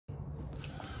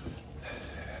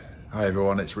Hi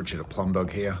everyone, it's Richard at Plum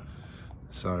Dog here.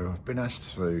 So I've been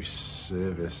asked to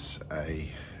service a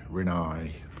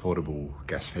Rinnai portable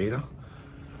gas heater.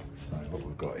 So what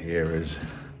we've got here is,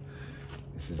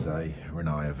 this is a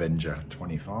Rinnai Avenger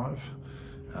 25.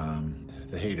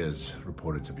 The heater's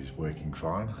reported to be working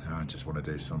fine. I just want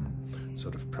to do some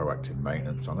sort of proactive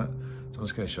maintenance on it. So I'm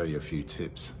just going to show you a few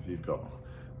tips. If you've got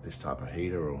this type of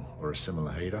heater or a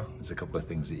similar heater, there's a couple of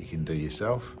things that you can do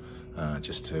yourself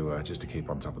just to keep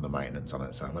on top of the maintenance on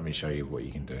it. So let me show you what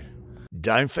you can do.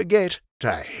 Don't forget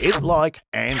to hit like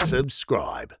and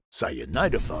subscribe so you're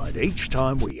notified each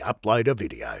time we upload a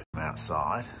video. I'm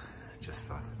outside just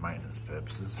for maintenance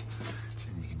purposes,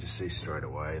 and you can just see straight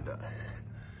away that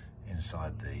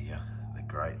inside the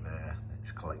grate there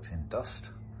it's collecting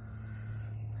dust.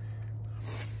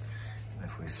 And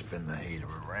if we spin the heater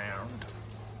around,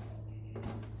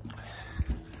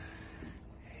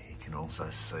 you can also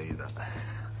see that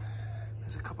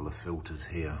there's a couple of filters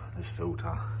here. This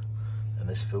filter and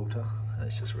this filter, and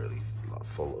it's just really like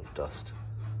full of dust.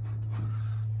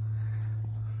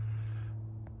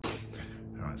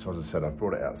 Alright, so as I said, I've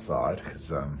brought it outside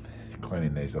because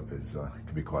cleaning these up is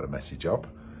can be quite a messy job.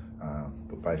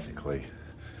 But basically,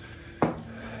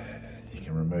 you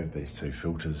can remove these two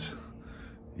filters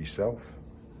yourself.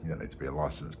 You don't need to be a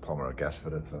licensed plumber or gas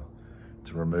fitter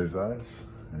to remove those,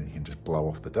 and you can just blow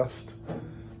off the dust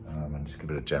and just give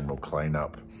it a general clean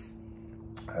up.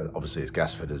 Obviously, as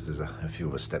gas fitters, there's a few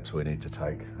other steps we need to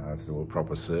take to do a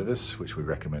proper service, which we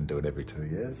recommend doing every 2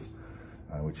 years,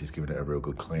 which is giving it a real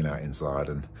good clean out inside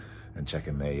and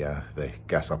checking the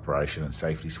gas operation and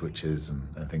safety switches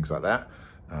and things like that.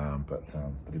 But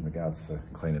in regards to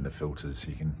cleaning the filters,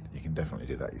 you can definitely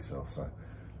do that yourself. So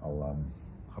I'll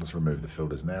just remove the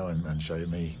filters now and show you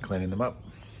me cleaning them up.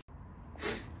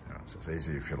 Right, so it's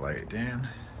easy if you lay it down.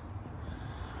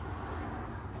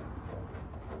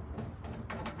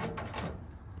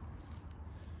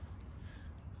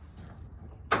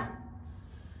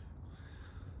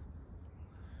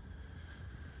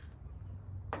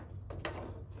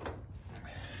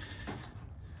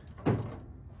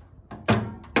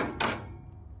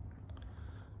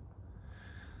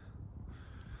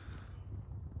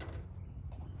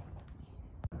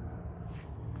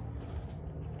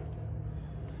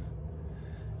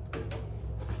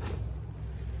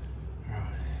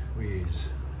 We use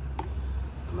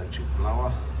electric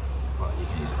blower, but you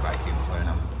can use a vacuum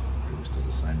cleaner, which does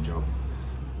the same job.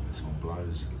 This one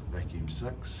blows, vacuum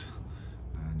sucks,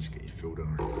 and just get your filter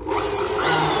on.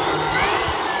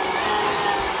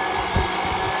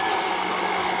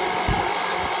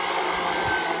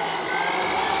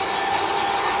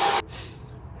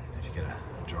 If you get a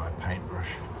dry paintbrush,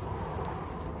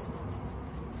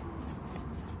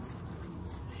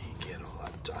 you get all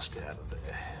that dust out of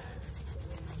there.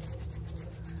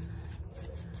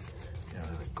 Out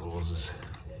of the gauzes.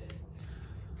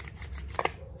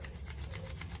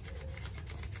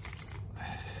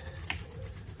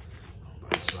 On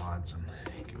both sides, and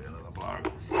give it another blow.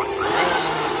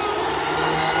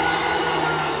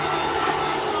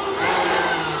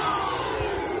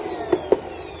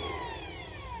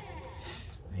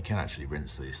 You can actually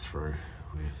rinse these through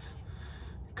with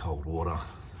cold water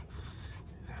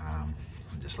and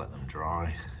just let them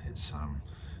dry. It's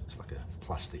like a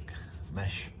plastic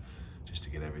mesh, just to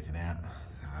get everything out.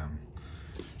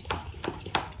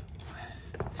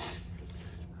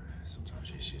 Sometimes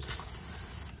you just use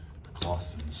a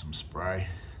cloth and some spray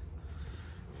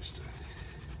just to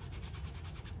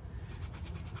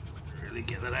really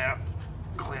get it out,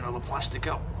 clean all the plastic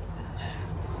up.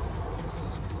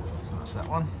 So that's that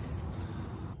one.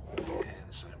 And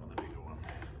the same on the bigger one.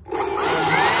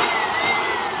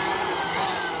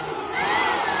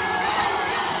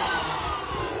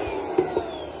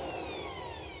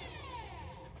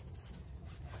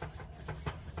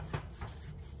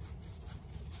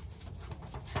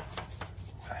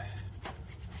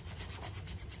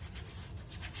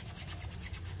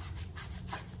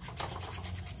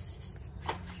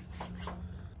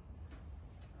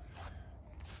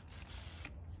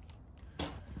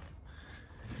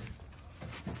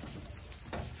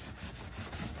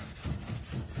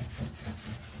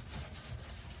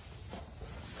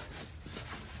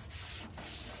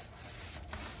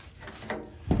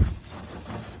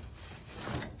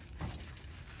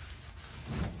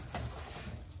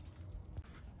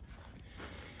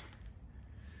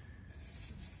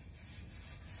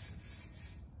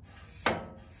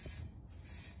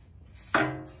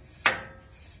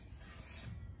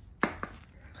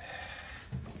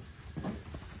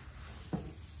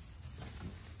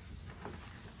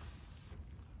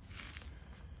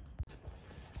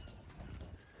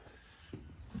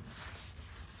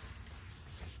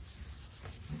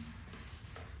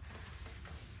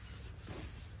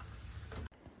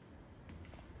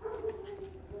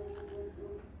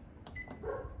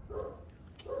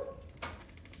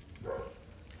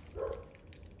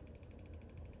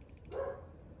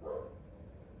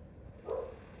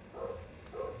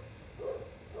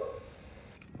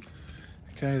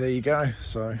 Okay, there you go.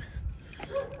 So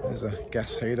there's a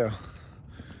gas heater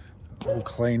all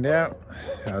cleaned out.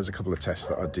 There's a couple of tests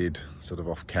that I did sort of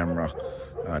off camera.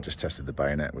 I just tested the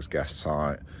bayonet was gas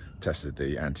tight, tested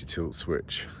the anti-tilt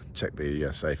switch, checked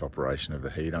the safe operation of the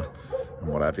heater and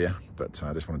what have you. But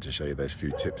I just wanted to show you those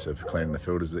few tips of cleaning the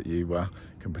filters that you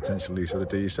can potentially sort of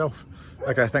do yourself.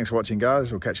 Okay, thanks for watching,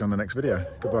 guys. We'll catch you on the next video.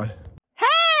 Goodbye.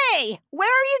 Hey, where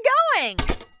are you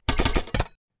going?